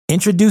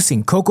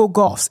Introducing Coco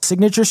Gauff's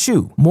signature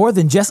shoe, more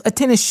than just a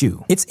tennis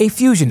shoe. It's a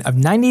fusion of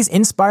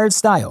 90s-inspired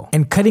style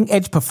and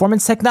cutting-edge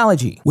performance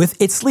technology.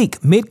 With its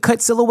sleek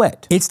mid-cut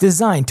silhouette, it's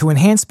designed to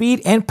enhance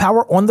speed and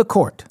power on the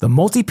court. The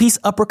multi-piece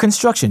upper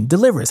construction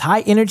delivers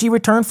high-energy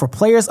return for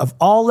players of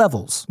all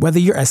levels. Whether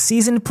you're a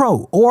seasoned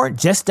pro or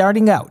just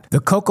starting out, the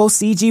Coco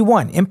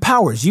CG1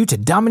 empowers you to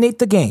dominate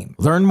the game.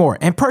 Learn more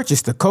and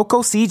purchase the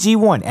Coco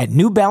CG1 at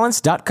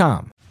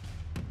NewBalance.com.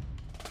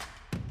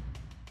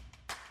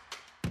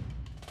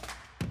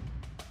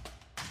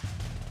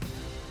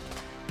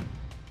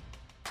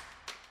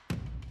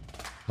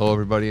 Hello,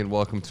 everybody, and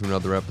welcome to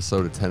another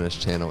episode of Tennis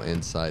Channel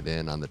Inside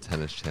In on the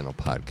Tennis Channel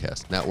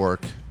Podcast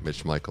Network.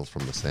 Mitch Michaels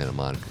from the Santa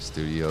Monica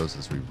studios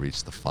as we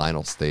reach the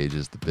final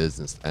stages, the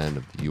business end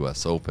of the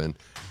U.S. Open,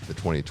 the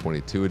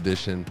 2022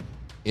 edition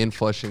in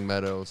Flushing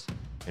Meadows.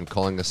 And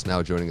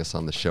joining us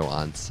on the show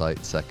on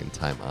site, second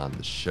time on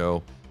the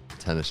show,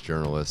 tennis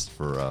journalist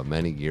for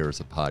many years,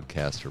 a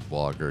podcaster,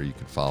 blogger. You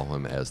can follow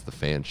him as the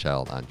Fan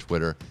Child on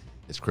Twitter.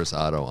 It's Chris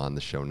Otto on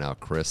the show now.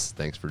 Chris,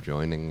 thanks for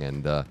joining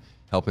and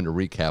helping to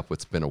recap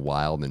what's been a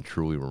wild and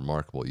truly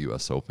remarkable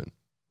U.S. Open.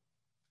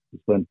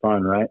 It's been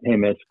fun, right? Hey,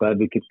 Mitch, glad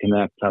we could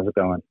connect. How's it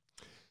going?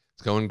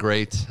 It's going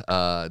great.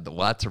 A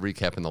lot to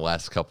recap in the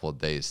last couple of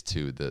days,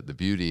 too. The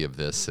beauty of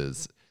this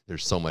is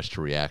there's so much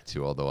to react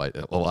to, although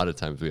a lot of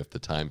times we have to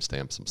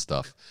timestamp some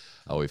stuff.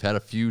 We've had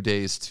a few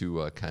days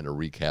to kind of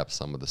recap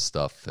some of the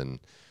stuff and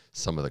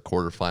some of the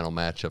quarterfinal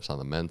matchups on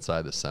the men's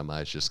side. The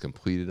semis just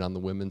completed on the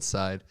women's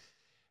side.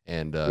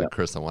 And,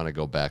 Chris, I want to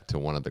go back to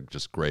one of the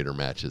just greater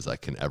matches I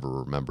can ever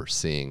remember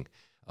seeing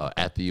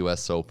at the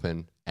U.S.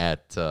 Open,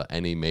 at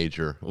any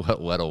major,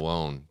 let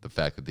alone the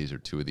fact that these are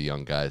two of the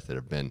young guys that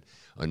have been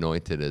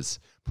anointed as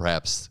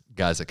perhaps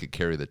guys that could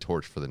carry the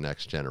torch for the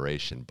next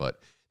generation. But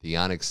the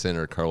Jannik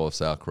Sinner Carlos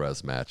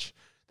Alcaraz match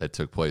that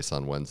took place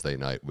on Wednesday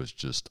night was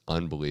just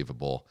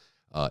unbelievable.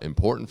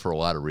 Important for a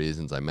lot of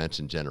reasons. I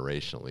mentioned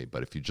generationally,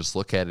 but if you just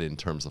look at it in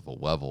terms of a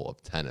level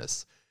of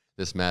tennis,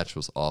 this match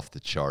was off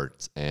the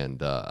charts,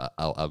 and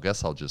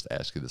I'll just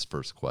ask you this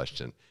first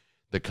question.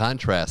 The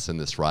contrast in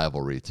this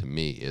rivalry, to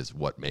me, is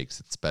what makes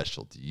it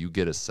special. Do you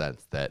get a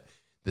sense that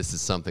this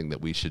is something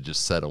that we should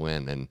just settle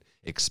in and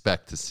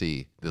expect to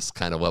see this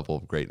kind of level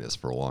of greatness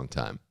for a long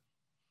time?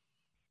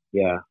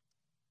 Yeah.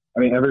 I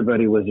mean,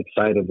 everybody was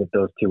excited that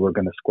those two were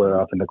going to square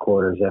off in the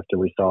quarters after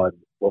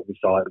what we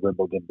saw at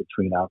Wimbledon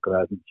between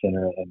Alcaraz and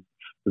Sinner, and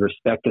the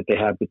respect that they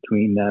have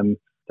between them.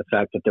 The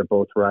fact that they're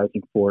both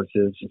rising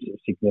forces,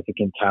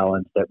 significant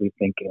talents that we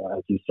think,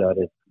 as you said,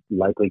 is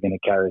likely going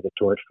to carry the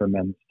torch for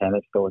men's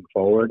tennis going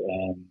forward.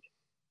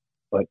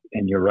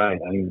 And you're right.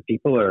 I mean,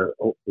 people are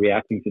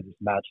reacting to this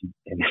match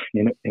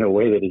in a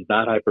way that is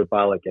not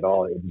hyperbolic at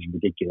all. It was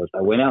ridiculous.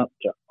 I went out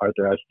to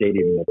Arthur Ashe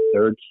Stadium in the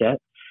third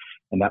set,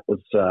 and that was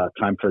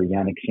time for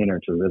Jannik Sinner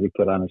to really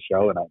put on a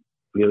show. And I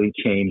really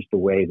changed the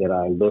way that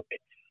I look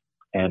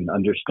and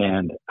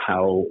understand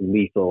how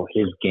lethal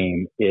his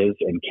game is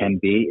and can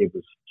be. It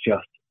was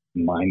just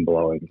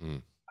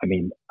mind-blowing. I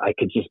mean, I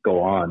could just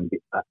go on.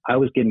 I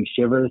was getting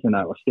shivers, and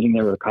I was sitting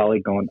there with a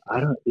colleague going,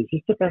 is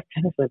this the best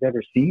tennis I've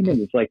ever seen?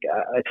 And it's like,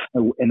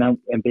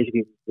 and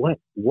basically,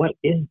 what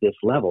is this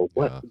level?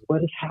 What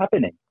is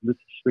happening? This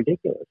is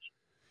ridiculous.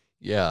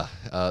 Yeah,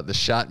 the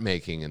shot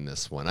making in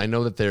this one. I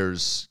know that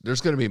there's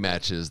going to be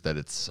matches that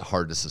it's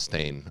hard to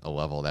sustain a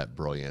level that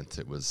brilliant.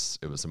 It was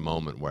a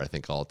moment where I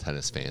think all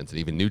tennis fans and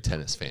even new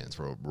tennis fans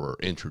were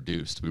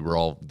introduced. We were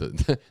all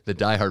the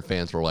diehard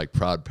fans were like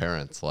proud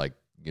parents, like,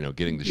 you know,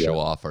 getting to show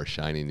off our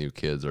shiny new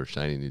kids, our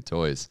shiny new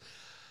toys.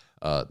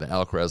 The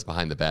Alcaraz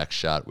behind the back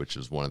shot, which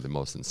is one of the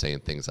most insane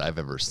things I've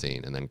ever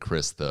seen. And then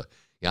Chris, the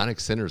Jannik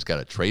Sinner's got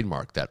a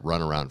trademark, that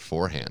run around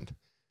forehand.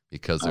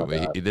 Because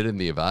he did it in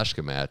the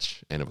Ivashka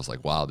match, and it was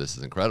like, wow, this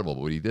is incredible.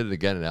 But when he did it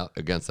again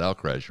against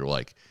Alcaraz, you're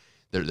like,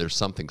 there's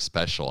something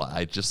special.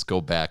 I just go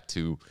back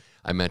to,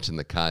 I mentioned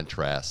the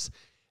contrast.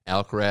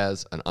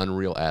 Alcaraz, an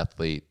unreal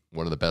athlete,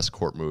 one of the best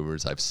court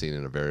movers I've seen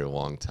in a very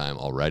long time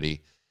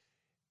already.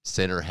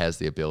 Sinner has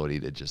the ability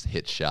to just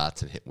hit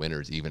shots and hit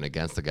winners, even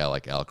against a guy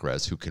like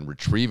Alcaraz, who can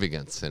retrieve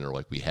against Sinner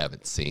like we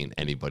haven't seen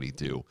anybody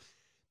do.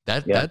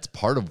 That's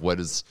part of what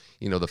is,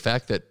 you know, the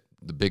fact that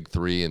the big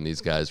three and these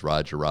guys,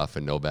 Roger, Rafa,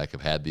 and Novak,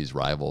 have had these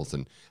rivals.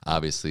 And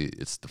obviously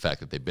it's the fact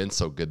that they've been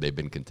so good, they've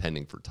been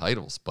contending for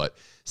titles. But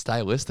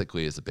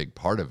stylistically is a big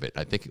part of it.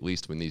 I think at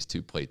least when these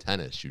two play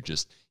tennis, you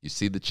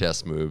see the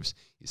chess moves,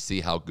 you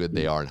see how good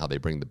they are and how they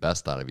bring the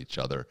best out of each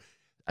other.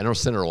 I know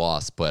Sinner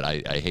lost, but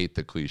I hate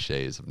the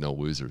cliches of no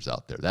losers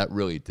out there. That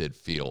really did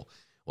feel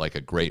like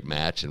a great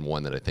match, and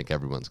one that I think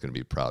everyone's going to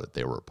be proud that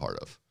they were a part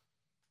of.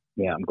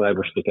 Yeah, I'm glad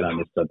we're speaking on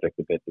this subject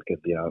a bit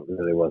because, you know, it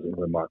really was a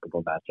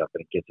remarkable matchup,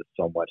 and it gives us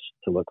so much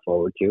to look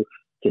forward to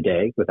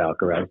today with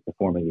Alcaraz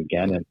performing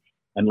again.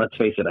 And let's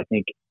face it, I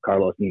think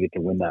Carlos needed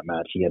to win that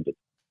match. He had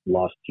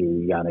lost to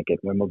Jannik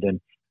at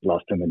Wimbledon,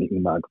 lost him in the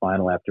EMAG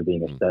final after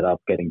being a set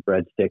up, getting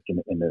breadsticks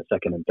in the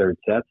second and third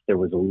sets. There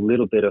was a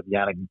little bit of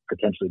Jannik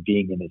potentially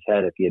being in his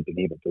head if he had been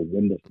able to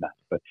win this match.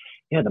 But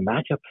yeah, the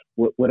matchup,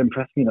 what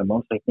impressed me the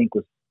most, I think,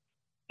 was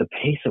the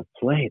pace of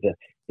play.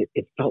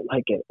 It felt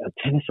like a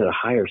tennis at a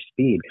higher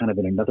speed, kind of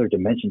in another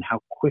dimension, how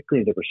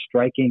quickly they were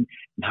striking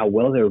and how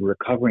well they were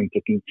recovering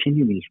to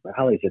continue these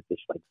rallies at this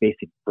like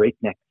basic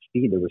breakneck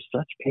speed. There was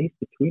such pace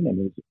between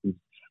them.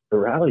 The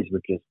rallies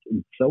were just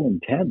so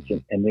intense,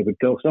 and they would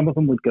go, some of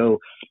them would go,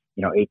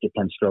 8 to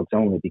 10 strokes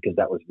only, because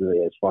that was really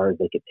as far as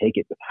they could take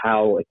it with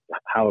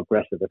how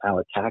aggressive and how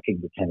attacking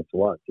the tennis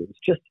was. It was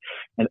just,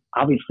 and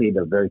obviously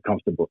they're very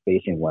comfortable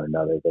facing one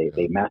another.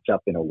 They match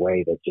up in a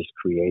way that just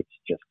creates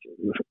just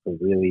a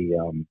really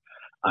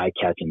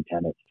eye-catching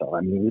tennis. So,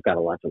 I mean, we've got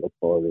a lot to look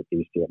forward to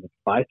these two. I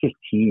mean,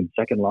 5:15,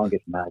 second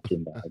longest match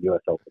in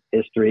U.S. Open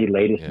history,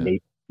 latest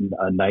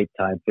a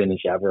nighttime finish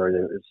ever.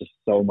 There's just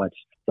so much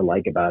to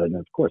like about it. And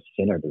of course,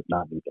 Sinner does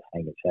not need to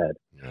hang his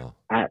head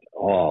at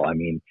all. I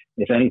mean,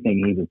 if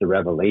anything, he was the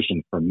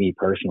revelation for me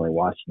personally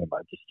watching him. I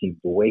just seen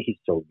the way he's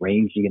so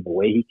rangy and the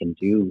way he can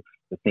do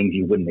the things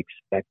you wouldn't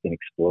expect an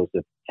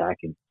explosive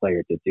attacking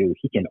player to do.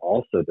 He can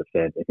also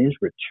defend, and his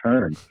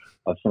return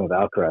of some of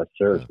Alcaraz's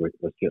serves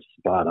was just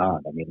spot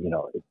on. I mean,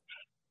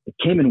 it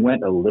came and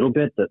went a little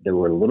bit. That there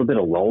were a little bit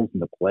of lulls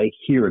in the play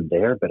here and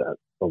there, but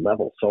the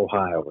level so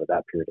high over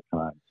that period of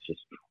time. It's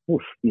just,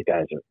 these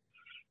guys are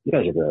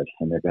good,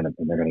 and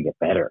they're gonna get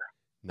better.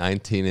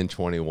 19 and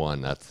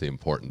 21. That's the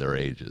important their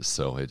ages.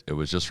 So it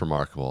was just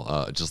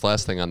remarkable. Just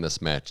last thing on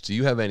this match. Do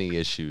you have any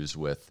issues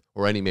with,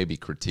 or any maybe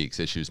critiques?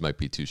 Issues might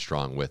be too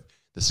strong with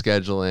the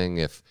scheduling.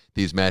 If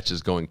these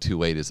matches going too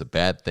late is a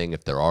bad thing.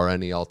 If there are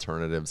any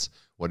alternatives,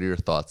 what are your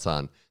thoughts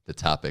on the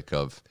topic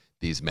of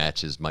these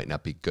matches might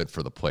not be good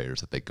for the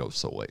players if they go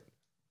so late?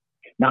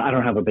 No, I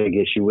don't have a big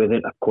issue with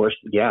it. Of course,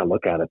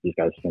 look at it. These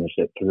guys finished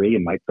at 3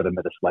 and might put them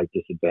at a slight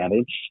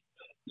disadvantage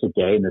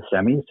today in the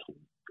semis.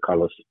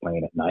 Carlos is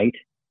playing at night.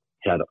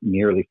 He had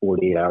nearly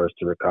 48 hours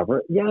to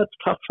recover. Yeah, it's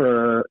tough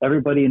for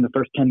everybody in the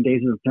first 10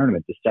 days of the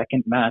tournament. The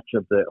second match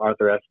of the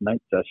Arthur Ashe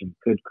night session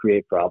could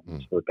create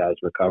problems for guys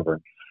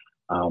recovering.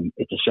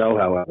 It's a show,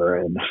 however,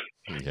 and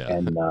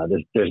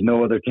there's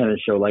no other tennis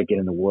show like it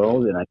in the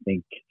world, and I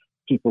think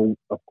people,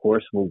 of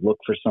course, will look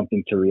for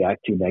something to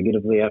react to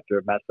negatively after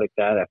a match like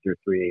that, after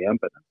 3 a.m.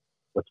 But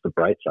what's the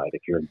bright side?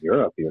 If you're in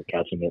Europe, you're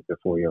catching it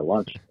before your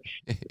lunch.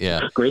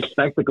 Great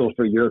spectacle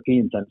for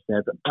European tennis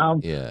fans.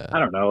 I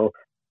don't know.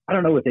 I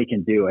don't know what they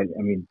can do.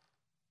 I mean,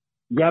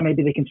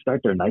 maybe they can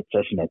start their night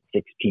session at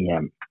 6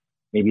 p.m.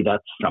 Maybe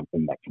that's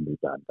something that can be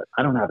done. But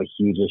I don't have a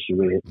huge issue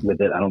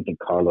with it. I don't think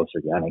Carlos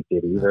or Yannick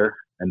did either.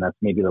 And that's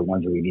maybe the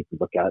ones that we need to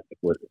look at if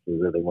we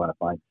really want to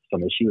find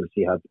some issue and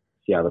see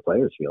how the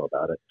players feel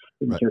about it.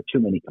 I didn't hear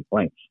too many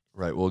complaints.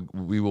 Right. Well,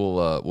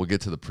 we'll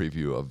get to the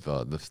preview of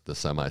the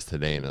semis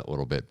today in a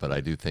little bit, but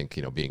I do think,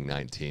 being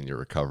 19, your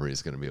recovery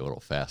is going to be a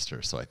little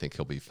faster. So I think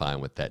he'll be fine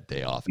with that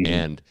day off. Mm-hmm.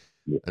 And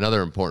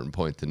another important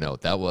point to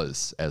note, that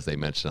was, as they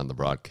mentioned on the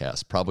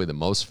broadcast, probably the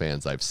most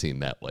fans I've seen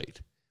that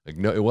late. Like,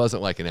 no, it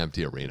wasn't like an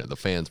empty arena. The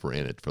fans were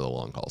in it for the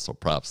long haul. So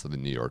props to the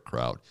New York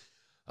crowd.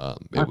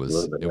 It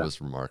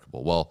was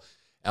remarkable. Well,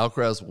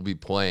 Alcaraz will be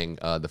playing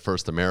the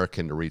first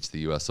American to reach the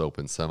U.S.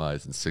 Open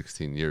semis in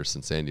 16 years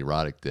since Andy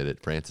Roddick did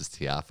it. Frances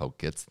Tiafoe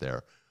gets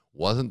there.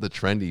 Wasn't the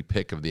trendy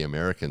pick of the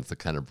Americans to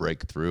kind of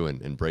break through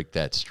and break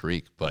that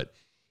streak, but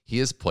he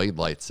has played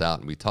lights out.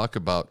 And we talk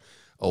about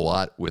a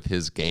lot with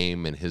his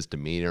game and his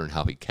demeanor and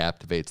how he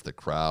captivates the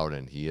crowd,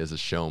 and he is a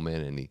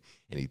showman,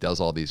 and he does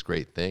all these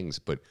great things.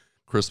 But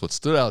Chris, what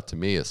stood out to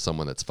me as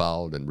someone that's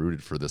followed and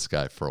rooted for this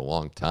guy for a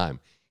long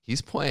time,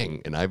 he's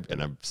playing, and I've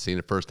seen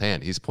it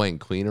firsthand, he's playing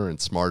cleaner and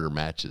smarter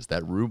matches.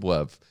 That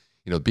Rublev,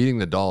 beating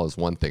Nadal is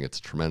one thing. It's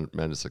a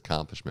tremendous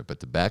accomplishment. But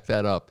to back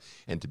that up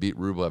and to beat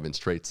Rublev in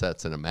straight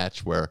sets in a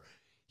match where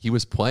he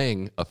was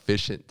playing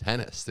efficient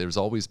tennis, there's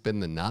always been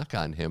the knock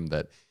on him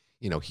that,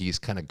 he's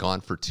kind of gone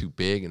for too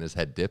big and has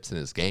had dips in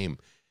his game.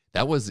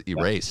 That was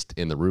erased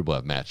in the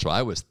Rublev match. So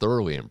I was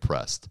thoroughly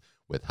impressed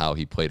with how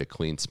he played a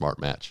clean, smart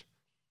match.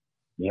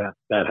 Yeah,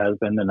 that has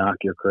been the knock.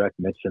 You're correct,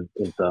 Mitch.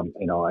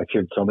 I've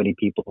heard so many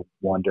people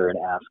wonder and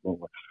ask,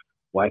 well,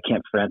 why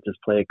can't Frances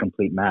play a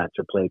complete match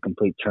or play a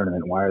complete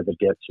tournament? Why are the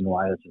dips and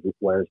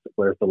where's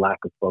the lack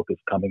of focus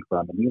coming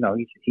from?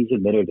 And he's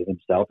admitted it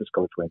himself. His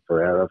coach Wayne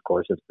Ferreira, of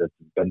course, it's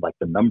been like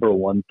the number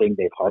one thing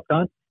they've harped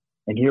on.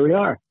 And here we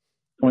are,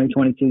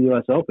 2022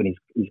 U.S. Open.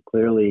 He's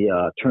clearly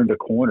turned a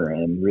corner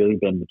and really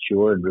been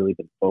mature and really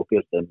been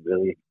focused and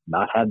really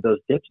not had those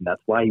dips. And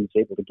that's why he was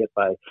able to get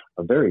by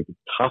a very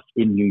tough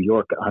in New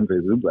York Andre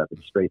Rublev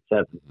in straight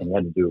sets. And he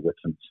had to do it with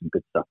some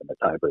good stuff in the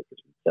tiebreakers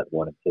in set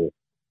 1 and 2.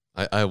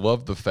 I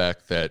love the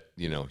fact that,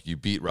 you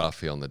beat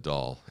Rafael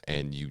Nadal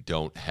and you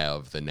don't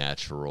have the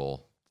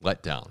natural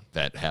letdown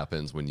that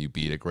happens when you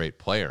beat a great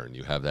player and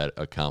you have that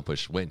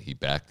accomplished win. He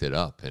backed it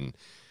up. And,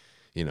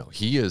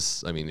 he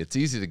is, it's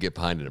easy to get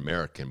behind an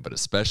American, but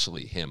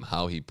especially him,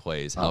 how he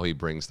plays, how he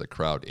brings the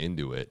crowd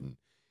into it. And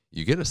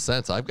you get a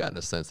sense, I've gotten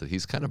a sense that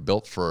he's kind of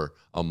built for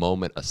a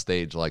moment, a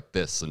stage like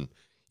this. And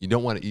you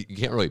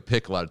can't really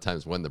pick a lot of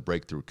times when the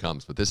breakthrough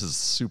comes, but this is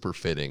super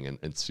fitting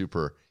and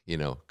super,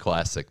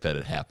 classic that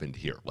it happened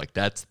here. Like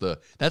that's the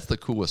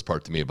coolest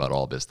part to me about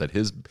all this, that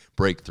his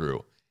breakthrough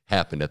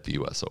happened at the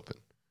U.S. Open.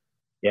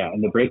 Yeah,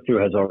 and the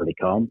breakthrough has already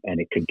come, and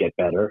it could get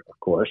better, of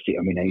course.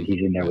 I mean,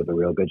 he's in there with a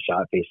real good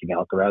shot facing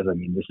Alcaraz. I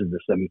mean, this is the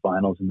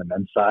semifinals in the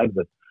men's side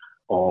with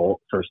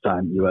all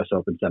first-time U.S.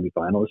 Open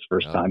semifinalists,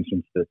 first time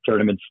since the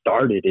tournament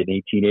started in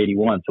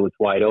 1881. So it's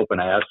wide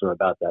open. I asked him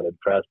about that in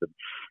press, and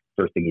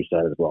first thing he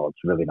said is, well, it's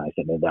really nice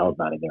that Nadal's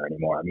not in there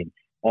anymore. I mean,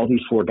 all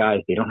these four guys,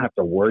 they don't have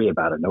to worry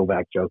about a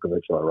Novak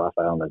Djokovic or a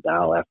Rafael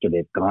Nadal after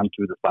they've gone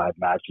through the 5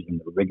 matches and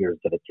the rigors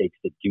that it takes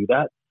to do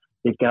that.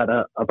 They've got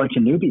a bunch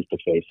of newbies to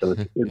face. So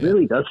it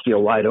really does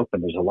feel wide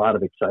open. There's a lot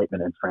of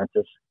excitement. And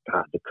Francis,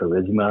 God, the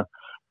charisma,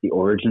 the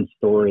origin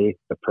story,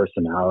 the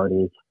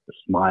personality, the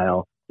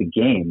smile, the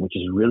game, which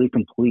is really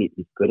complete.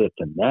 He's good at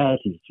the net.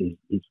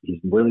 He's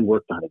really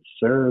worked on his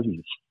serve.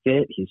 He's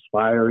fit. He's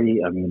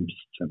fiery. I mean,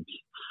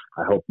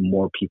 I hope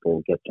more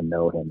people get to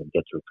know him and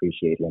get to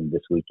appreciate him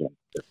this weekend.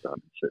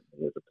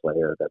 Certainly as a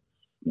player that's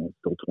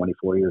still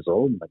 24 years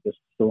old, I guess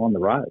still on the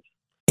rise.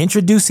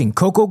 Introducing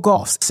Coco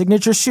Gauff's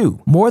signature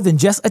shoe. More than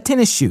just a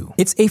tennis shoe,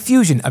 it's a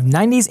fusion of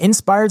 90s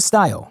inspired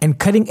style and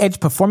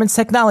cutting-edge performance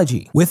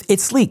technology. With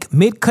its sleek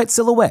mid-cut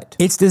silhouette,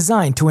 it's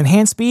designed to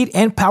enhance speed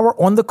and power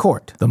on the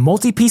court. The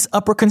multi-piece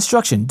upper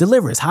construction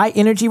delivers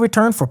high-energy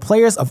return for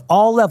players of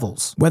all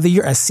levels. Whether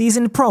you're a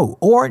seasoned pro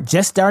or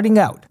just starting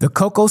out, the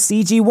Coco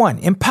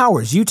CG1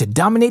 empowers you to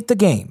dominate the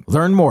game.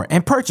 Learn more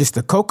and purchase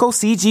the Coco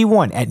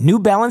CG1 at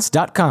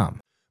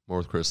NewBalance.com. More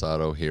with Chris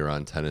Oddo here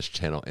on Tennis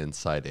Channel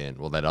Inside In.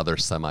 Well, that other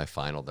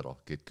semifinal that'll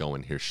get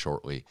going here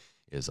shortly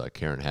is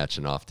Karen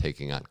Khachanov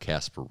taking on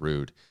Casper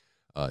Ruud.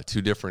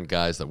 2 different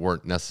guys that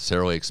weren't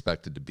necessarily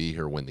expected to be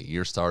here when the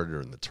year started or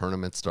when the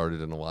tournament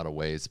started in a lot of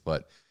ways.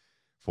 But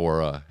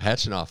for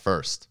Khachanov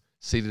first,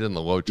 seated in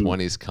the low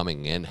 20s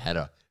coming in, had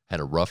a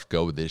rough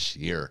go this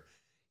year.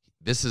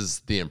 This is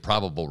the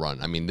improbable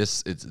run. I mean,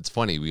 it's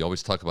funny. We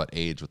always talk about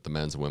age with the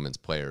men's and women's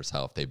players,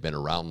 how if they've been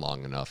around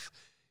long enough,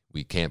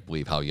 we can't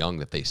believe how young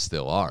that they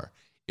still are.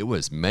 It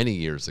was many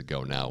years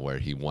ago now where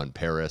he won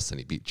Paris and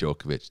he beat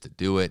Djokovic to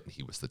do it.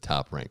 He was the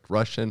top-ranked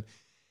Russian.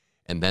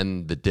 And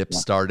then the dip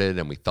started,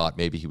 and we thought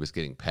maybe he was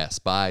getting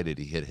passed by. Did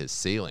he hit his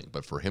ceiling?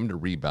 But for him to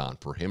rebound,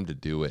 for him to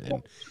do it,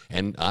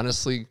 and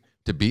honestly,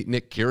 to beat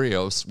Nick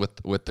Kyrgios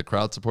with the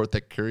crowd support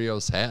that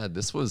Kyrgios had,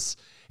 this was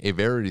a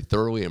very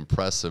thoroughly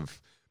impressive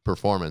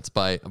performance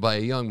by a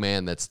young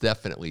man that's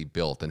definitely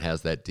built and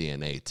has that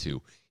DNA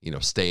to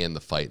stay in the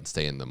fight and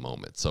stay in the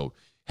moment. So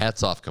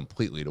hats off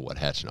completely to what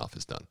Khachanov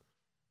has done.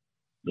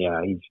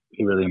 Yeah,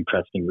 he really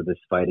impressed me with his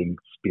fighting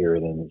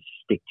spirit and his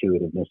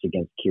stick-to-itiveness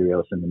against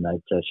Kyrgios in the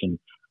night session.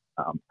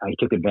 I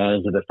took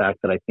advantage of the fact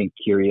that I think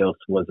Kyrgios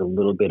was a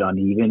little bit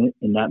uneven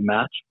in that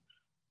match.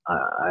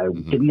 I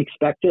didn't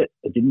expect it.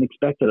 I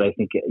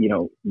think,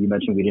 you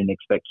mentioned we didn't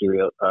expect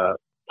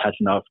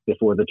Khachanov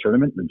before the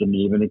tournament. We didn't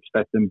even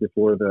expect him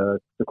before the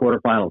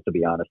quarterfinals, to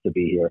be honest, to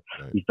be here.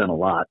 Right. He's done a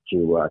lot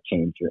to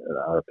change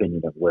our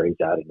opinion of where he's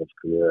at in his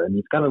career. And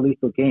he's got a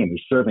lethal game.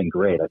 He's serving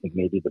great. I think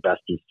maybe the best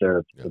he's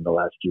served in the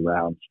last few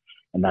rounds.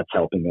 And that's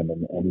helping him.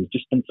 And he's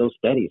just been so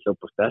steady, so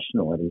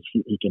professional. And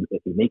he can,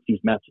 if he makes these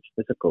matches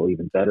physical,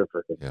 even better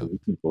for him. So he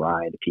can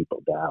grind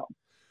people down.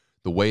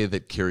 The way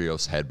that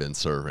Kyrgios had been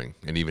serving,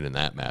 and even in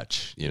that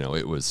match,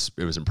 it was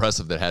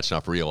impressive that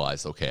Khachanov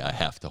realized, okay, I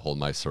have to hold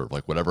my serve.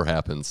 Like, whatever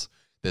happens,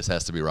 this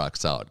has to be rock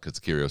solid because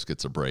Kyrgios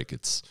gets a break.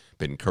 It's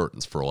been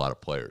curtains for a lot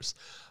of players.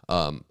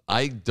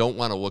 I don't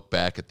want to look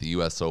back at the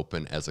U.S.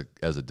 Open as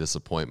a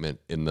disappointment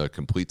in the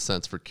complete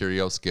sense for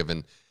Kyrgios,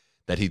 given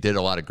that he did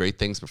a lot of great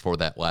things before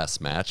that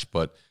last match.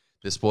 But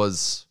this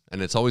was,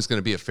 and it's always going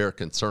to be a fair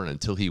concern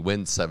until he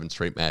wins 7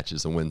 straight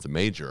matches and wins a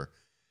major.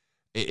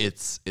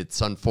 It's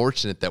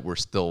unfortunate that we're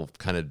still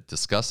kind of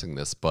discussing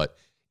this, but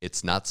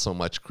it's not so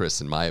much,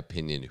 Chris, in my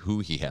opinion, who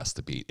he has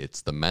to beat.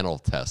 It's the mental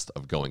test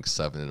of going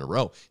 7 in a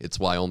row. It's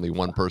why only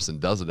one person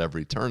does it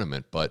every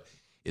tournament, but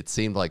it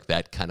seemed like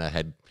that kind of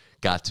had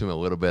got to him a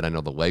little bit. I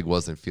know the leg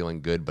wasn't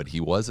feeling good, but he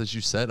was, as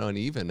you said,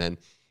 uneven, and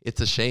it's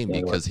a shame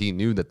because he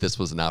knew that this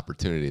was an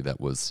opportunity that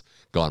was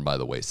gone by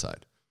the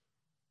wayside.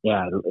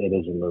 Yeah, it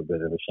is a little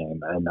bit of a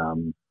shame.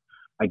 And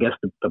I guess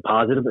the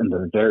positive and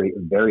the very,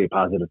 very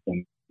positive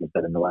thing is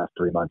that in the last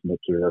 3 months, Nick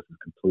Kyrgios has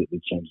completely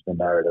changed the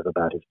narrative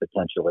about his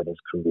potential in his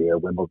career.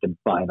 Wimbledon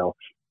final.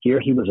 Here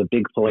he was a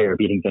big player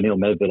beating Daniil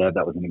Medvedev.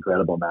 That was an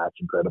incredible match,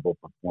 incredible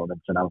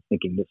performance. And I was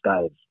thinking this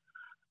guy has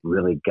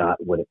really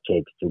got what it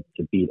takes to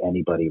beat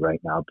anybody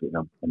right now.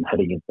 And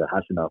heading into the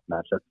Khachanov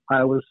match,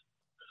 I was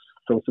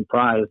so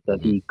surprised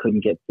that he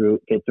couldn't get through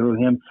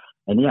him.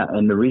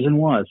 And the reason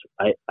was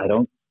I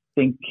don't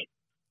think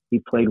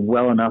he played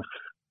well enough,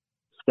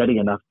 steady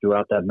enough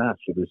throughout that match.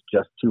 It was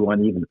just too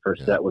uneven.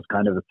 First set was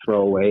kind of a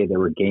throwaway. There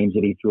were games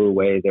that he threw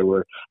away. There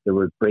were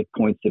break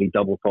points that he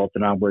double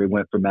faulted on where he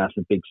went for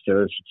massive big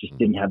serves. He just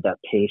didn't have that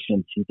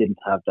patience. He didn't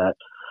have that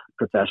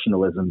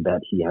professionalism that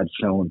he had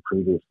shown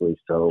previously.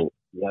 So,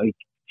 he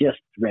just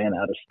ran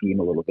out of steam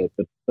a little bit.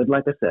 But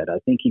like I said, I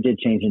think he did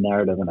change the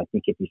narrative, and I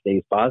think if he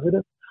stays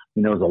positive,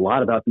 he knows a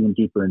lot about being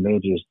deeper in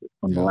majors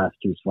from the last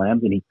 2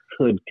 slams, and he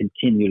could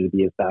continue to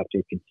be a factor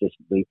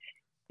consistently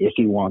if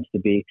he wants to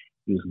be.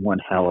 He was one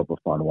hell of a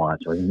fun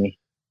watch, wasn't he?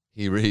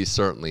 He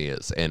certainly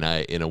is. And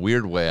in a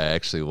weird way, I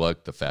actually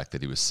liked the fact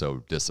that he was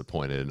so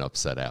disappointed and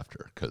upset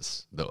after,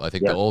 because I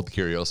think the old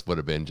Kyrgios would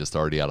have been just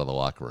already out of the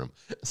locker room.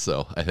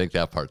 So I think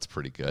that part's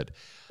pretty good.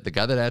 The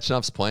guy that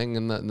Achanov's playing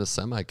in the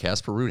semi,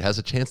 Casper Ruud, has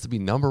a chance to be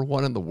number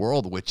one in the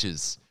world, which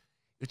is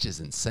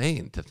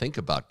insane to think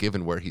about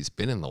given where he's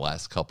been in the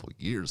last couple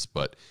of years.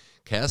 But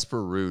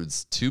Casper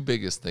Ruud's two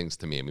biggest things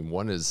to me, I mean,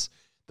 one is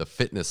the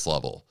fitness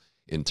level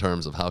in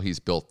terms of how he's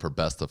built for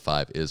best of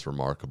five is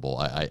remarkable.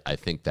 I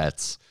think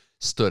that's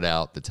stood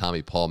out. The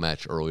Tommy Paul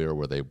match earlier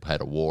where they had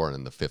a war, and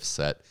in the fifth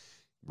set,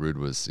 Ruud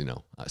was,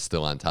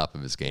 still on top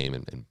of his game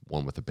and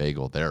won with a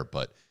bagel there.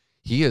 But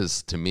he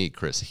is, to me,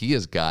 Chris, he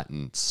has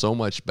gotten so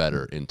much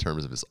better in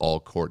terms of his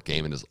all-court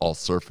game and his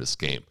all-surface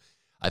game.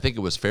 I think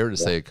it was fair to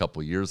say a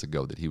couple of years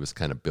ago that he was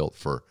kind of built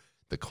for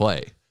the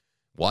clay.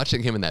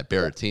 Watching him in that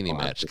Berrettini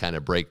match kind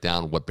of break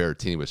down what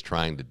Berrettini was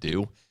trying to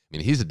do, I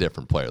mean, he's a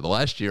different player. The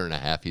last year and a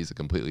half, he's a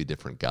completely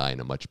different guy and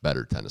a much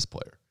better tennis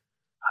player.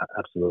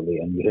 Absolutely.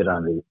 And you hit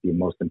on the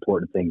most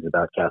important things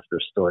about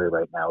Casper's story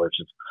right now, which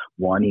is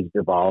one, he's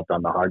evolved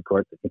on the hard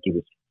court. I think he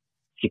was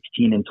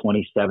 16 and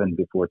 27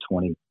 before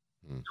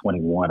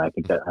 2021. I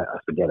think that, I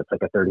forget, it's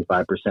like a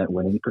 35%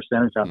 winning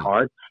percentage on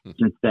hard.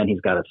 Since then,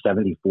 he's got a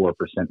 74%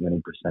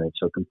 winning percentage.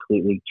 So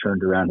completely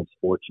turned around his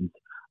fortunes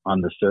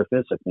on the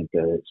surface. I think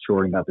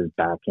shoring up his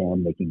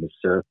backhand, making the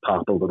serve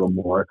pop a little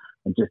more,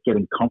 and just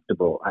getting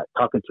comfortable.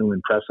 Talking to him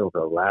in press over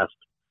the last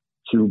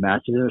 2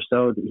 matches or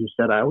so, he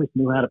said, I always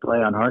knew how to play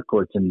on hard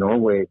courts. In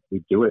Norway,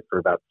 we do it for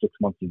about 6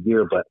 months a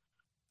year, but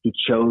he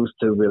chose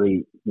to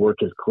really work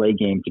his clay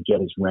game to get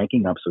his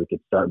ranking up so he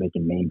could start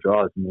making main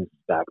draws. And this is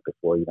back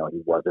before, he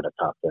wasn't a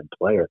top 10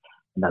 player,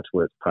 and that's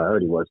where his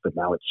priority was. But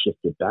now it's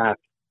shifted back.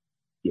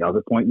 The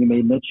other point you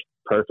made, Mitch,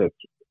 perfect.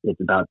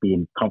 It's about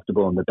being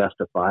comfortable in the best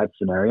of five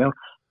scenario.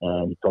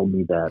 And he told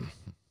me that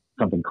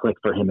something clicked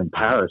for him in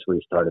Paris, where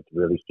he started to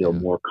really feel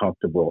more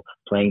comfortable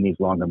playing these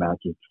longer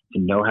matches, to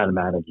know how to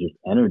manage his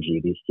energy,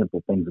 these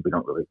simple things that we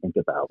don't really think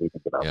about. We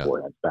think about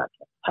forehand,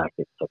 backhand,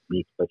 tactics,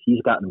 techniques, but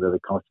he's gotten really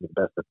comfortable with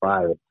the best of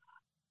five.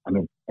 I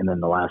mean, and then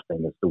the last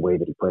thing is the way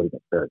that he played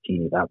against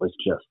Berrettini. That was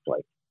just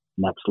like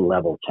next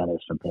level tennis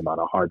from him on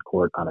a hard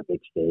court, on a big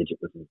stage. It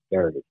was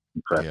very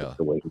impressive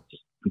the way he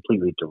just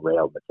completely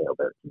derailed Matteo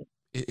Berrettini.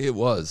 It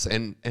was.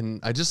 And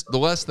the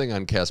last thing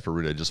on Casper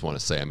Ruud, I just want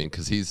to say, I mean,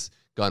 because he's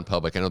gone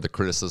public. I know the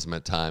criticism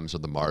at times or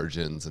the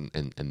margins and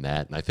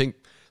that. And I think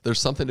there's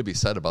something to be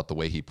said about the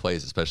way he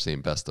plays, especially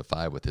in best of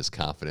five, with his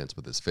confidence,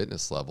 with his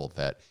fitness level,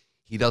 that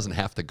he doesn't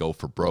have to go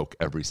for broke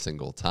every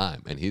single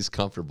time. And he's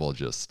comfortable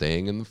just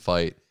staying in the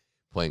fight,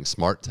 playing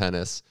smart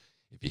tennis.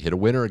 If you hit a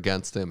winner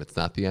against him, it's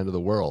not the end of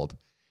the world.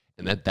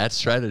 And that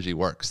strategy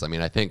works. I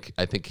mean, I think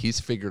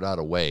he's figured out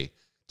a way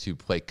to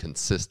play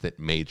consistent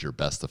major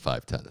best of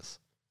five tennis.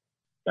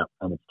 Yeah,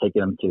 and it's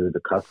taken him to the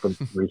cusp of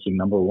reaching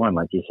number one,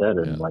 like you said,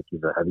 and like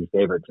he's a heavy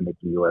favorite to make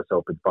the U.S.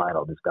 Open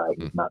final. This guy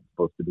is not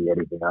supposed to be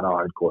anything on a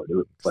hard court,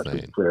 but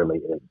he clearly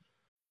is.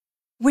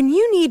 When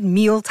you need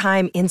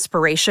mealtime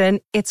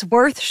inspiration, it's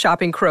worth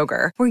shopping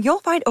Kroger, where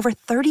you'll find over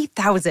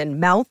 30,000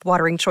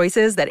 mouth-watering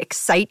choices that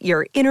excite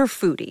your inner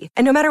foodie.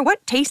 And no matter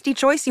what tasty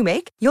choice you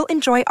make, you'll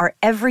enjoy our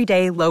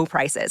everyday low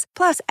prices,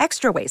 plus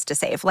extra ways to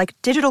save, like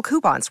digital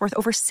coupons worth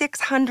over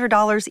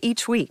 $600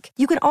 each week.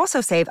 You can also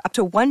save up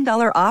to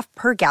 $1 off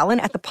per gallon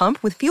at the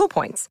pump with fuel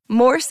points.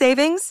 More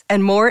savings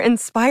and more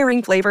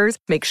inspiring flavors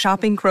make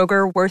shopping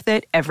Kroger worth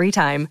it every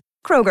time.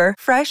 Kroger,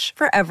 fresh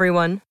for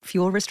everyone.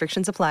 Fuel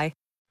restrictions apply.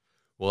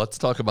 Well, let's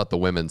talk about the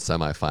women's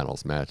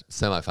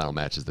semifinal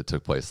matches that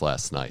took place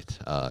last night.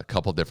 A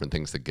couple different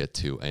things to get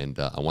to, and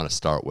I want to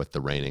start with the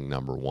reigning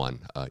number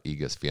one,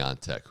 Iga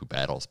Swiatek, who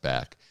battles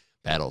past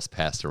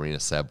Aryna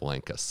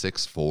Sabalenka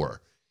 6-4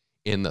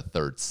 in the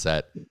third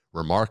set.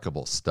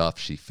 Remarkable stuff.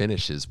 She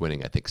finishes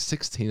winning, I think,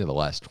 16 of the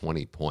last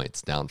 20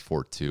 points, down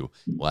 4-2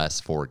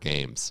 last 4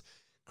 games.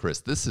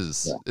 Chris,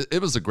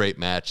 it was a great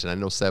match, and I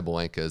know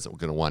Sabalenka isn't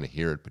going to want to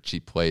hear it, but she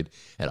played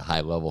at a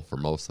high level for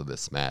most of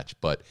this match.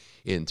 But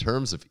in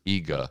terms of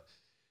Iga,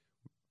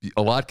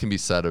 a lot can be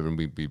said of, and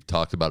we've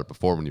talked about it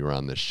before when you were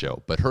on this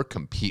show, but her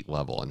compete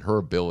level and her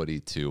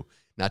ability to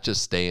not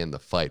just stay in the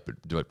fight,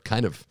 but to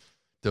kind of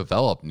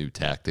develop new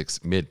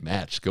tactics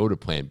mid-match, go to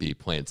plan B,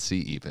 plan C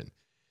even.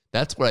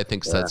 That's what I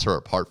think sets her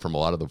apart from a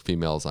lot of the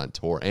females on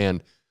tour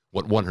and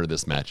what won her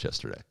this match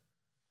yesterday.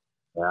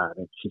 Yeah, I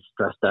think she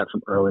stressed that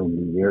from early in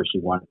the year. She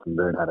wanted to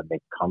learn how to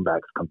make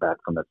comebacks, come back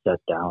from a set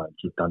down, and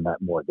she's done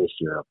that more this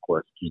year, of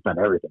course. She's done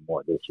everything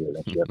more this year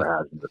than she ever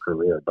has in her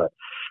career. But,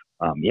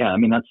 I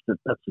mean, that's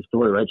the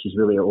story, right? She's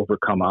really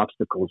overcome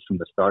obstacles from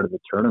the start of the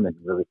tournament,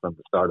 really from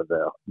the start of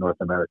the North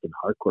American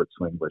hardcourt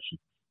swing, where she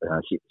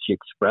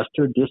expressed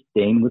her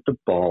disdain with the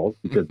balls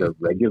because they're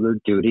regular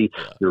duty.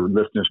 Your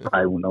listeners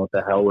probably won't know what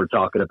the hell we're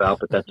talking about,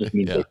 but that just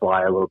means they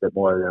fly a little bit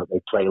more, they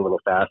play a little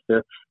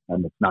faster,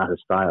 and it's not her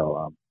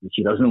style.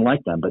 She doesn't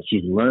like them, but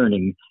she's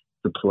learning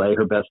to play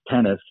her best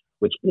tennis,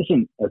 which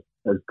isn't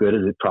as good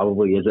as it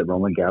probably is at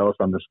Roland Garros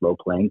on the slow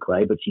playing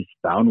clay, but she's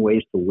found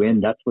ways to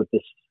win. That's what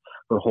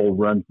her whole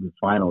run to the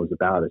final is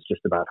about. It's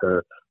just about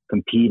her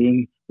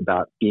competing,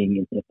 about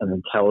being an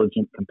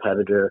intelligent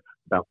competitor,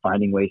 about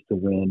finding ways to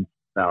win,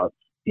 about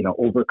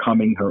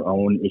overcoming her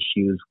own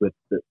issues with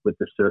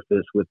the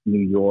surface, with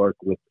New York,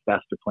 with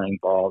faster playing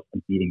balls,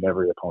 and beating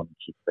every opponent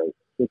she faced.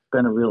 It's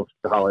been a real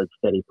solid,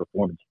 steady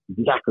performance.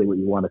 Exactly what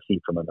you want to see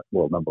from a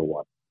world number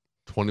one.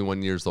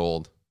 21 years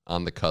old,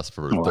 on the cusp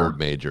for her third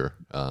major,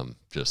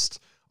 just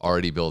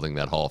already building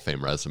that Hall of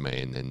Fame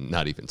resume and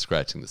not even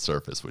scratching the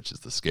surface, which is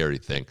the scary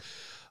thing.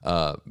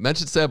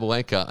 Mentioned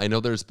Sabalenka. I know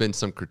there's been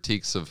some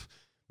critiques of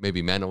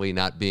maybe mentally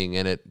not being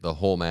in it the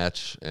whole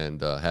match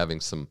and having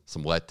some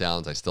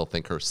letdowns. I still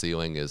think her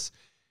ceiling is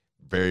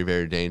very,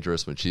 very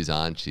dangerous when she's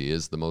on. She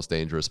is the most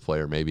dangerous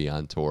player maybe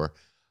on tour.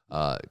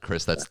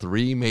 Chris, that's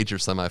 3 major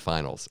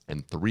semifinals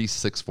and 3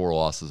 6-4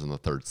 losses in the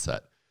third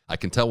set. I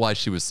can tell why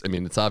she was,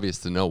 it's obvious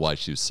to know why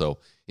she was so,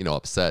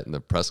 upset in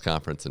the press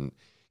conference. And,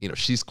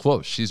 she's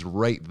close. She's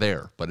right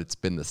there. But it's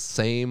been the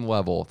same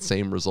level,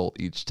 same result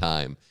each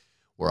time,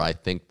 where I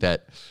think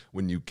that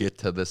when you get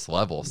to this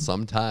level,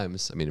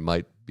 sometimes, it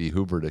might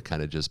behoove her to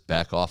kind of just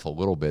back off a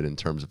little bit in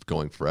terms of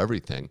going for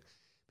everything,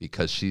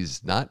 because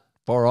she's not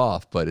far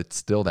off, but it's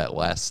still that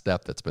last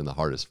step that's been the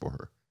hardest for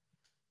her.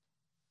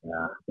 Yeah,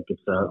 I think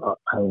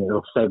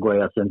it'll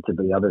segue us into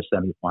the other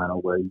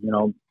semifinal where,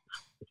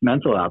 it's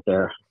mental out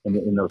there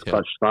in those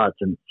clutch spots.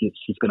 And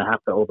she's going to have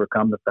to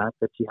overcome the fact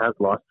that she has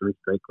lost 3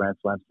 straight Grand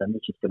Slam semis.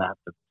 She's going to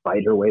have to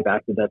fight her way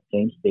back to that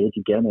same stage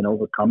again and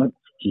overcome it.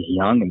 She's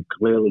young and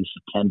clearly she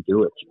can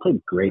do it. She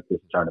played great this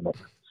tournament,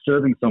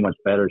 serving so much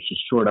better. She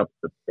shored up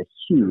the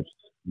huge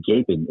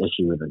gaping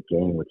issue in the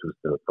game, which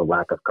was the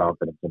lack of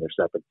confidence in her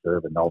second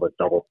serve and all the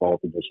double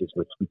faulting issues,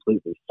 which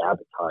completely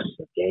sabotaged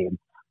the game.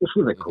 This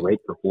was a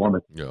great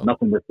performance. Yeah.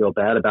 Nothing to feel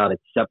bad about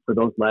except for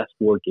those last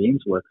 4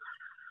 games where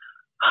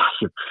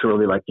she'd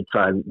surely like to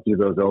try and do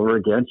those over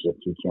again.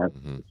 She can't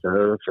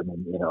serve.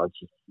 It's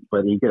just,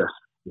 but Iga,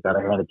 you got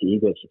to hand it to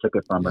Iga. She took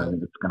it from her,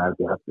 and it's gonna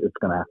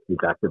have to be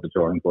back to the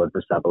drawing board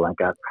for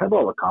Sabalenka. I have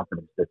all the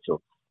confidence that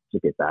she'll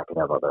get back and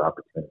have other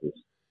opportunities.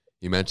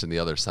 You mentioned the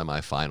other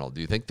semifinal.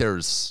 Do you think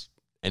there's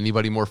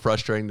anybody more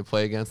frustrating to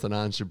play against than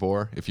Ons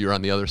Jabeur? If you're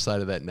on the other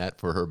side of that net,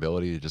 for her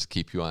ability to just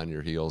keep you on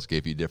your heels,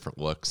 gave you different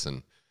looks,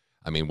 and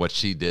what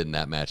she did in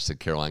that match to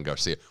Caroline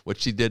Garcia, what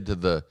she did to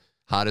the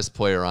hottest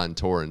player on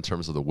tour in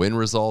terms of the win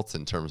results,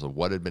 in terms of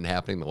what had been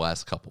happening the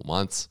last couple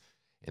months,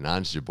 and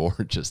Ons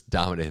Jabeur just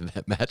dominated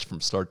that match from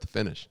start to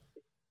finish.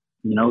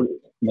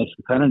 Mitch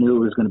kind of knew it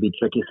was going to be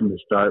tricky from the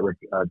start with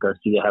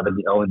Garcia having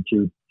the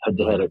 0-2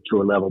 head-to-head at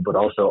tour level, but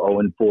also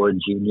 0-4 in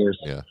juniors.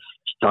 Yeah.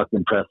 She talked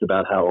in press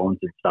about how Owens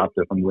had stopped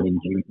her from winning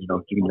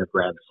junior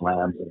Grand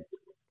Slams. And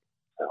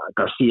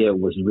Garcia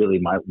was really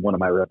one of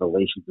my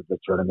revelations of the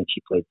tournament.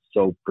 She played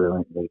so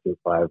brilliantly through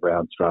 5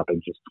 rounds,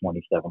 dropping just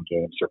 27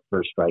 games. Her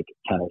first strike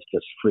tennis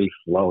just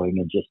free-flowing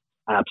and just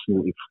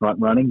absolutely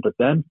front-running. But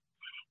then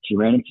she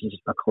ran into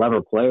just a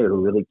clever player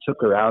who really took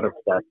her out of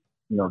that,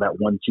 that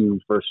 1-2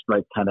 first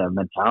strike kind of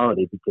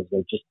mentality, because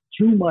they're just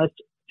too much.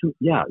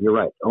 Yeah, you're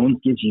right. Owens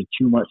gives you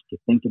too much to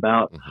think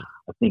about.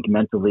 I think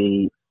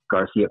mentally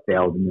Garcia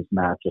failed in this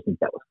match. I think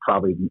that was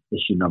probably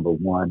issue number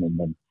 1. And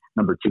then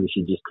number 2,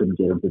 she just couldn't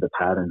get into the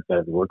patterns that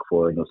had worked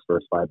for her in those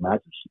first 5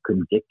 matches. She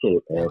couldn't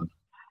dictate. And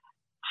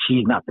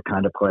she's not the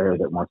kind of player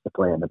that wants to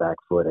play on the back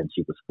foot, and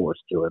she was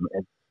forced to.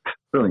 And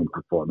brilliant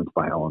performance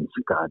by Owens.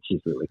 God,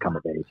 she's really come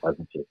of age,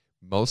 hasn't she?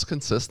 Most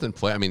consistent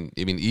play.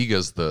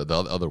 Iga's the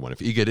other one. If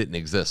Iga didn't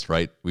exist,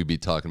 right, we'd be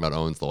talking about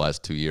Owens the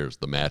last 2 years.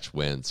 The match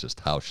wins, just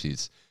how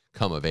she's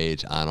come of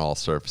age on all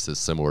surfaces,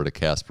 similar to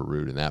Casper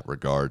Ruud in that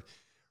regard.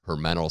 Her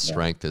mental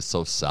strength is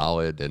so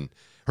solid, and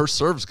her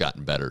serve's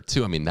gotten better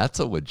too. That's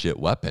a legit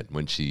weapon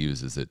when she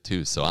uses it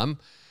too. So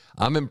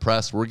I'm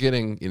impressed. We're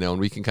getting, and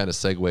we can kind of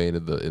segue into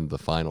the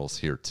finals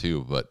here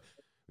too, but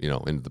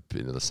into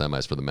the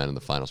semis for the men and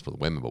the finals for the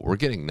women. But we're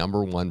getting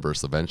number 1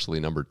 versus eventually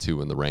number 2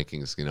 when the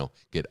rankings,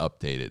 get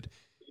updated.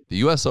 The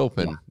U.S.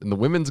 Open in the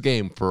women's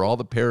game, for all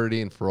the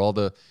parity and for all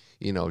the,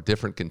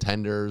 different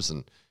contenders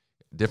and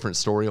different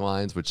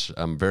storylines, which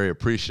I'm very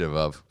appreciative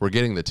of, we're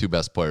getting the 2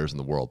 best players in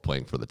the world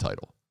playing for the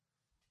title.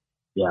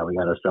 Yeah, we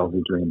got ourselves a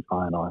dream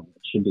final.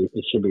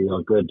 It should be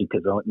real good,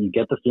 because you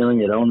get the feeling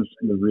that Owens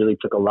really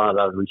took a lot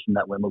out of reaching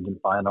that Wimbledon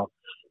final.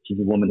 She's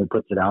a woman who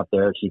puts it out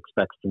there. She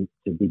expects to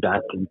be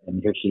back, and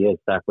here she is,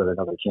 back with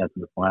another chance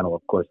in the final.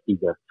 Of course,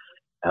 Iga,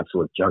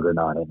 absolute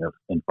juggernaut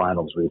in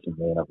finals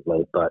recently and of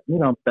late. But,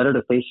 better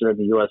to face her in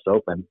the U.S.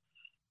 Open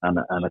on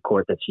a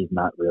court that she's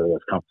not really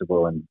as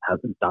comfortable and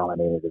hasn't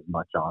dominated as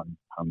much on.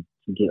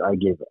 I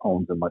give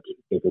Owens a much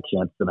bigger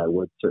chance than I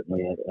would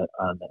certainly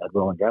at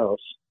Roland Garros.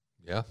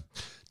 Yeah,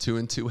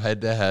 2-2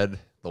 head-to-head.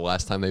 The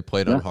last time they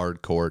played on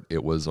hard court,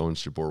 it was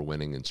Ons Jabeur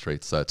winning in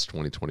straight sets,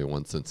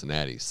 2021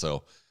 Cincinnati.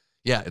 So,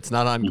 yeah, it's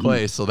not on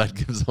clay, so that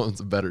gives Owens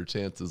a better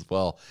chance as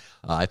well.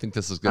 I think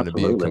this is going to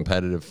be a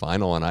competitive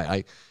final,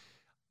 and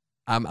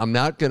I'm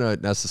not going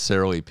to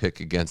necessarily pick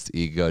against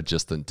Iga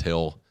just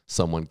until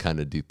someone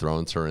kind of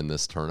dethrones her in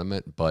this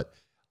tournament, but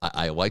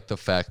I like the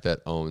fact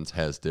that Owens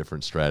has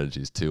different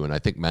strategies too, and I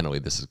think mentally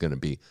this is going to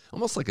be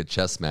almost like a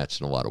chess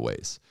match in a lot of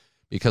ways,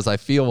 because I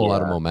feel a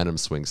lot of momentum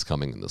swings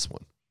coming in this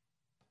one.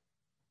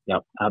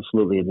 Yep,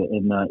 absolutely.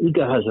 And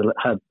Iga has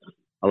had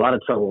a lot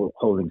of trouble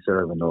holding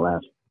serve in the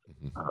last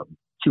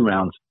 2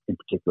 rounds in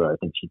particular. I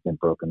think she's been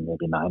broken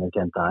maybe 9 or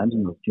 10 times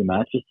in those 2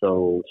 matches.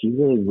 So she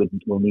really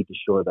will need to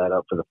shore that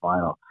up for the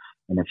final.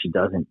 And if she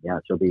doesn't,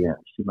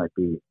 she might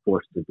be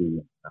forced to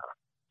be.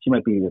 She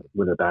might be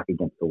with her back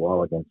against the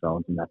wall against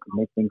Owens, and that could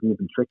make things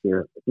even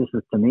trickier. This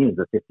is, to me, is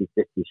a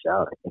 50-50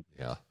 shot. I think.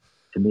 Yeah.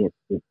 To me,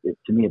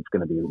 it's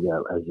going to be,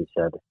 as you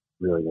said,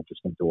 really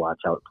interesting to watch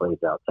how it plays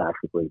out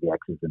tactically, the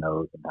X's and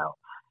O's, and how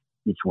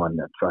each one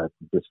that tries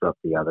to disrupt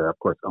the other. Of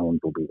course, Owens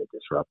will be the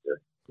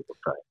disruptor. People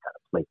try to kind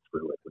of play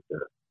through it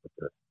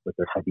with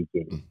their heavy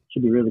game.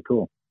 Should be really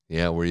cool.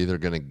 Yeah, we're either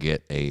going to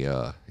get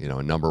a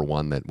number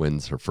one that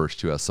wins her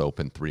first U.S.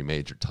 Open, 3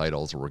 major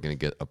titles, or we're going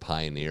to get a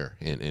pioneer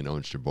in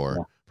Ons Jabeur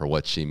for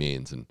what she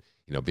means, and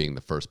being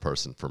the first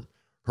person from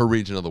her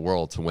region of the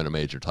world to win a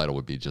major title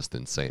would be just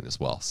insane as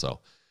well. So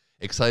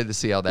excited to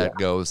see how that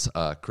goes.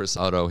 Chris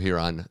Otto here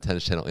on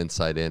Tennis Channel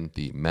Inside In,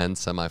 the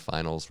men's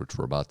semifinals, which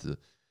we're about to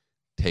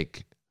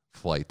take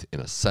flight in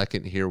a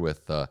second here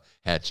with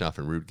Khachanov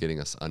and Ruud getting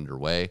us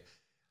underway. I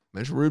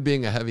mentioned Ruud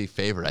being a heavy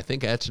favorite. I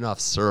think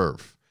Khachanov's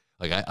serve,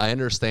 I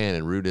understand,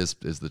 and Ruud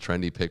is the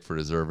trendy pick for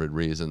deserved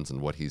reasons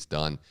and what he's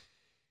done.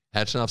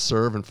 Khachanov's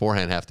serve and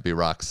forehand have to be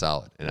rock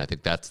solid, and I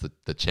think that's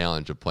the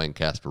challenge of playing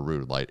Casper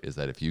Ruud, is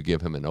that if you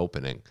give him an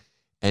opening,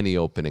 any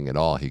opening at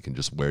all, he can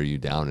just wear you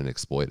down and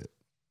exploit it.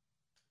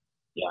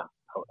 Yeah,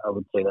 I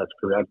would say that's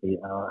correct.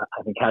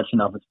 I think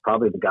Khachanov is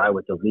probably the guy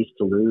with the least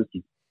to lose.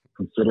 He's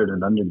considered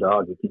an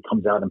underdog. If he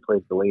comes out and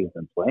plays the way he's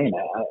been playing,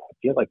 I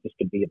feel like this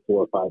could be a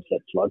 4 or 5 set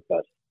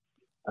slugfest.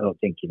 I don't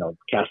think,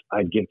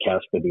 I'd give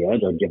Casper the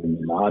edge. I'd give him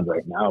the nod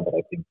right now, but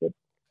I think that,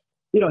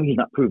 he's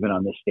not proven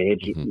on this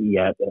stage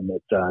yet, and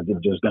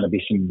there's going to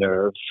be some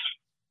nerves.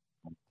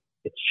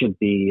 It should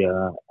be,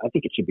 I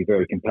think it should be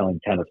very compelling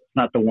tennis. It's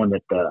not the one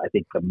that I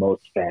think the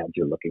most fans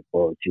are looking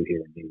forward to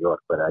here in New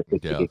York, but I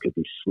think it could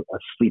be a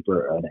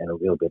sleeper and a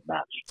real good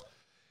match.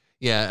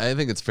 Yeah, I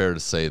think it's fair to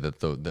say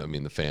that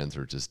the fans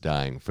are just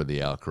dying for the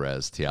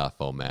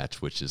Alcaraz-Tiafoe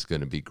match, which is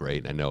going to be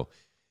great. I know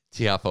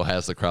Tiafoe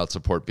has the crowd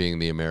support being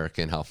the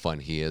American, how fun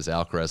he is.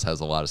 Alcaraz has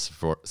a lot of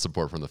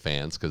support from the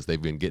fans because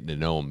they've been getting to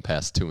know him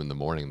past 2 a.m.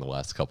 the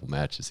last couple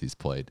matches he's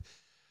played.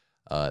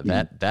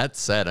 That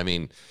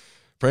said,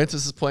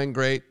 Francis is playing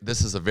great.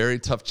 This is a very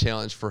tough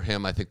challenge for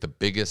him. I think the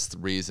biggest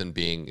reason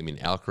being,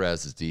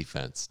 Alcaraz's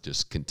defense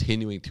just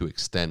continuing to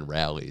extend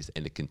rallies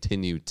and to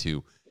continue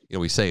to,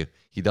 we say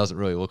he doesn't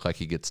really look like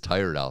he gets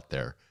tired out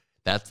there.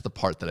 That's the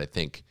part that I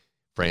think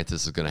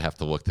Francis is going to have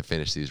to look to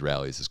finish these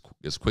rallies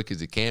as quick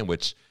as he can,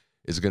 which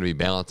is going to be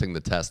balancing the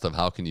test of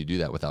how can you do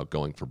that without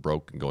going for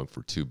broke and going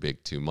for too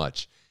big, too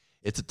much.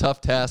 It's a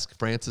tough task.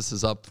 Francis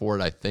is up for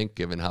it, I think,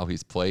 given how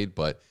he's played,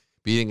 but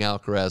beating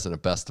Alcaraz in a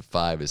best of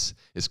 5 is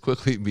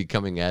quickly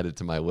becoming added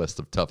to my list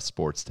of tough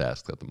sports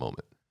tasks at the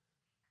moment.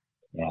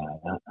 Yeah,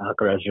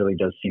 Alcaraz really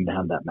does seem to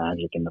have that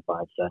magic in the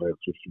 5-setter.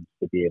 He seems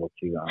to be able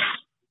to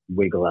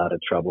wiggle out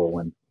of trouble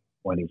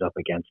when he's up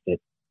against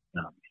it.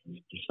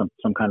 There's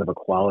some kind of a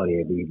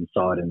quality. We even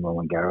saw it in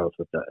Roland Garros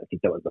with I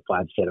think that was the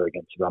 5-setter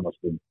against Ramos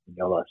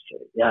Vignola.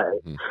 Yeah,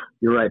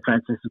 You're right.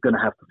 Francis is going to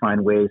have to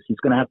find ways. He's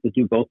going to have to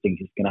do both things.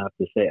 He's going to have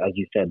to say, as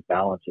you said,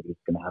 balance it. He's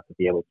going to have to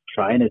be able to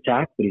try and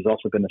attack, but he's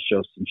also going to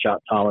show some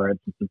shot tolerance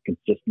and some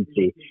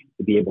consistency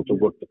to be able to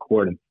work the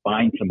court and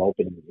find some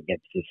openings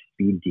against his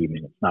speed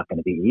demon. It's not going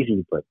to be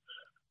easy, but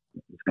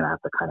he's going to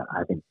have to kind of,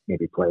 I think,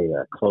 maybe play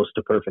a close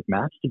to perfect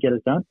match to get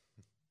it done.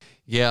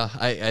 Yeah,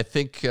 I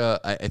think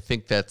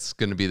that's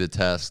going to be the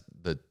task.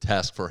 The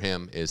task for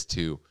him is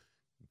to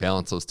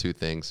balance those 2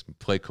 things: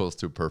 play close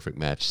to a perfect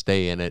match,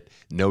 stay in it,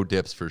 no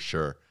dips for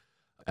sure.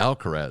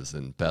 Alcaraz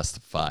in best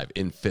of 5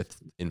 in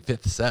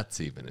fifth sets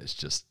even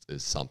is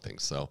something.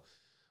 So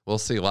we'll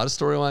see. A lot of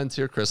storylines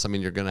here, Chris.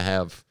 You're going to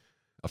have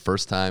a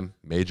first-time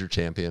major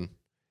champion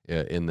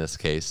in this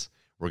case.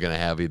 We're going to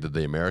have either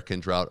the American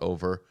drought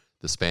over,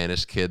 the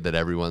Spanish kid that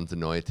everyone's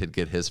anointed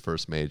get his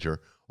first major,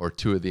 or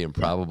 2 of the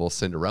improbable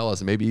Cinderellas,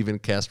 and maybe even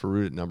Casper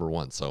Ruud at number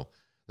 1. So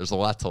there's a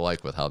lot to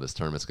like with how this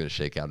tournament's going to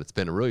shake out. It's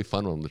been a really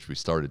fun one, which we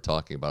started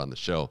talking about on the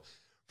show.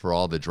 For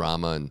all the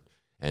drama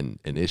and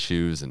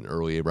issues and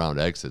early round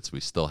exits,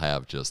 we still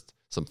have just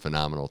some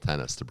phenomenal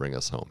tennis to bring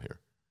us home here.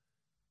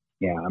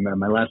 Yeah,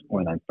 my last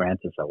point on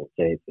Francis, I will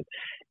say, is that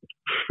it's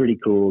pretty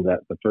cool that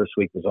the first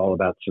week was all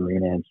about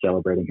Serena and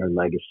celebrating her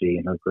legacy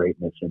and her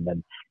greatness. And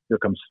then here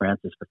comes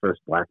Francis, the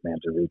first black man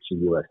to reach the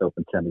U.S.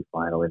 Open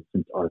semifinal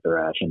since Arthur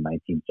Ashe in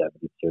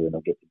 1972. And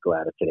they'll get to go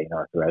at it today in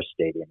Arthur Ashe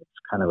Stadium. It's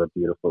kind of a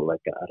beautiful,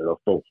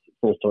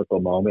 full circle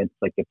moment.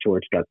 It's like the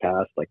torch got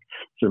passed. Like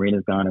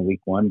Serena's gone in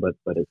week 1,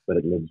 but it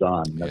lives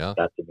on.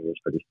 That to me is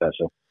pretty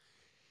special.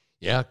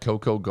 Yeah,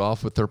 Coco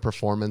Gauff with their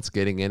performance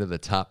getting into the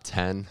top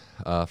 10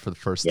 for the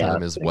first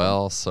time as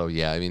well. So,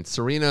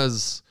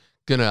 Serena's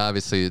going to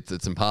obviously,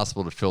 it's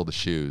impossible to fill the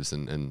shoes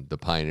and the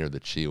pioneer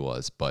that she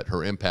was, but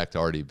her impact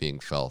already being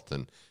felt.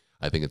 And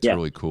I think it's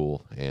really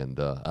cool. And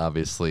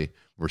obviously,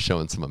 we're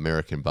showing some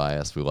American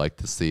bias. We like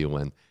to see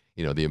when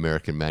the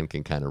American men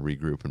can kind of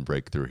regroup and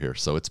break through here.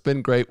 So it's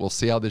been great. We'll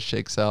see how this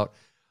shakes out.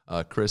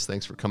 Chris,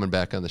 thanks for coming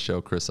back on the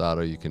show. Chris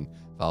Otto, you can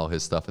follow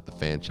his stuff at the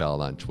Fan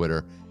Child on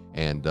Twitter.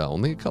 And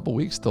only a couple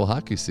weeks till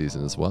hockey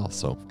season as well.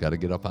 So got to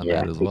get up on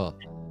that as well.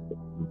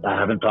 I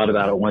haven't thought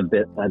about it one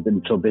bit. I've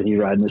been so busy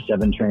riding the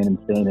 7 train and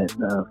staying at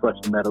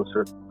Flushing Meadows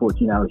for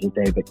 14 hours a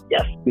day. But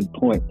yes, good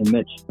point. And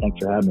Mitch, thanks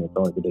for having me. It's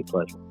always a big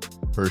pleasure.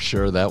 For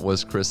sure. That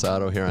was Chris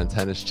Otto here on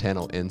Tennis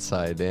Channel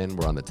Inside In.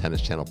 We're on the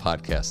Tennis Channel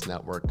Podcast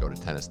Network. Go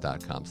to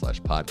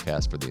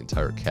tennis.com/podcast for the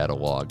entire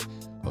catalog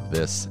of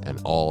this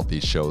and all of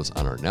these shows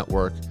on our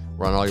network.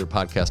 We're on all your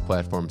podcast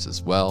platforms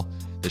as well.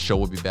 The show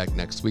will be back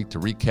next week to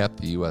recap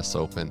the U.S.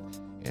 Open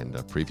and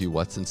preview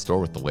what's in store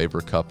with the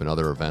Laver Cup and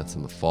other events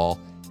in the fall.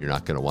 You're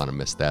not going to want to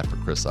miss that. For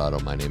Chris Otto,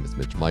 my name is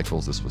Mitch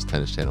Michaels. This was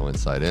Tennis Channel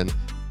Inside In.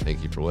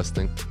 Thank you for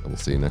listening, and we'll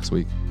see you next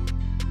week.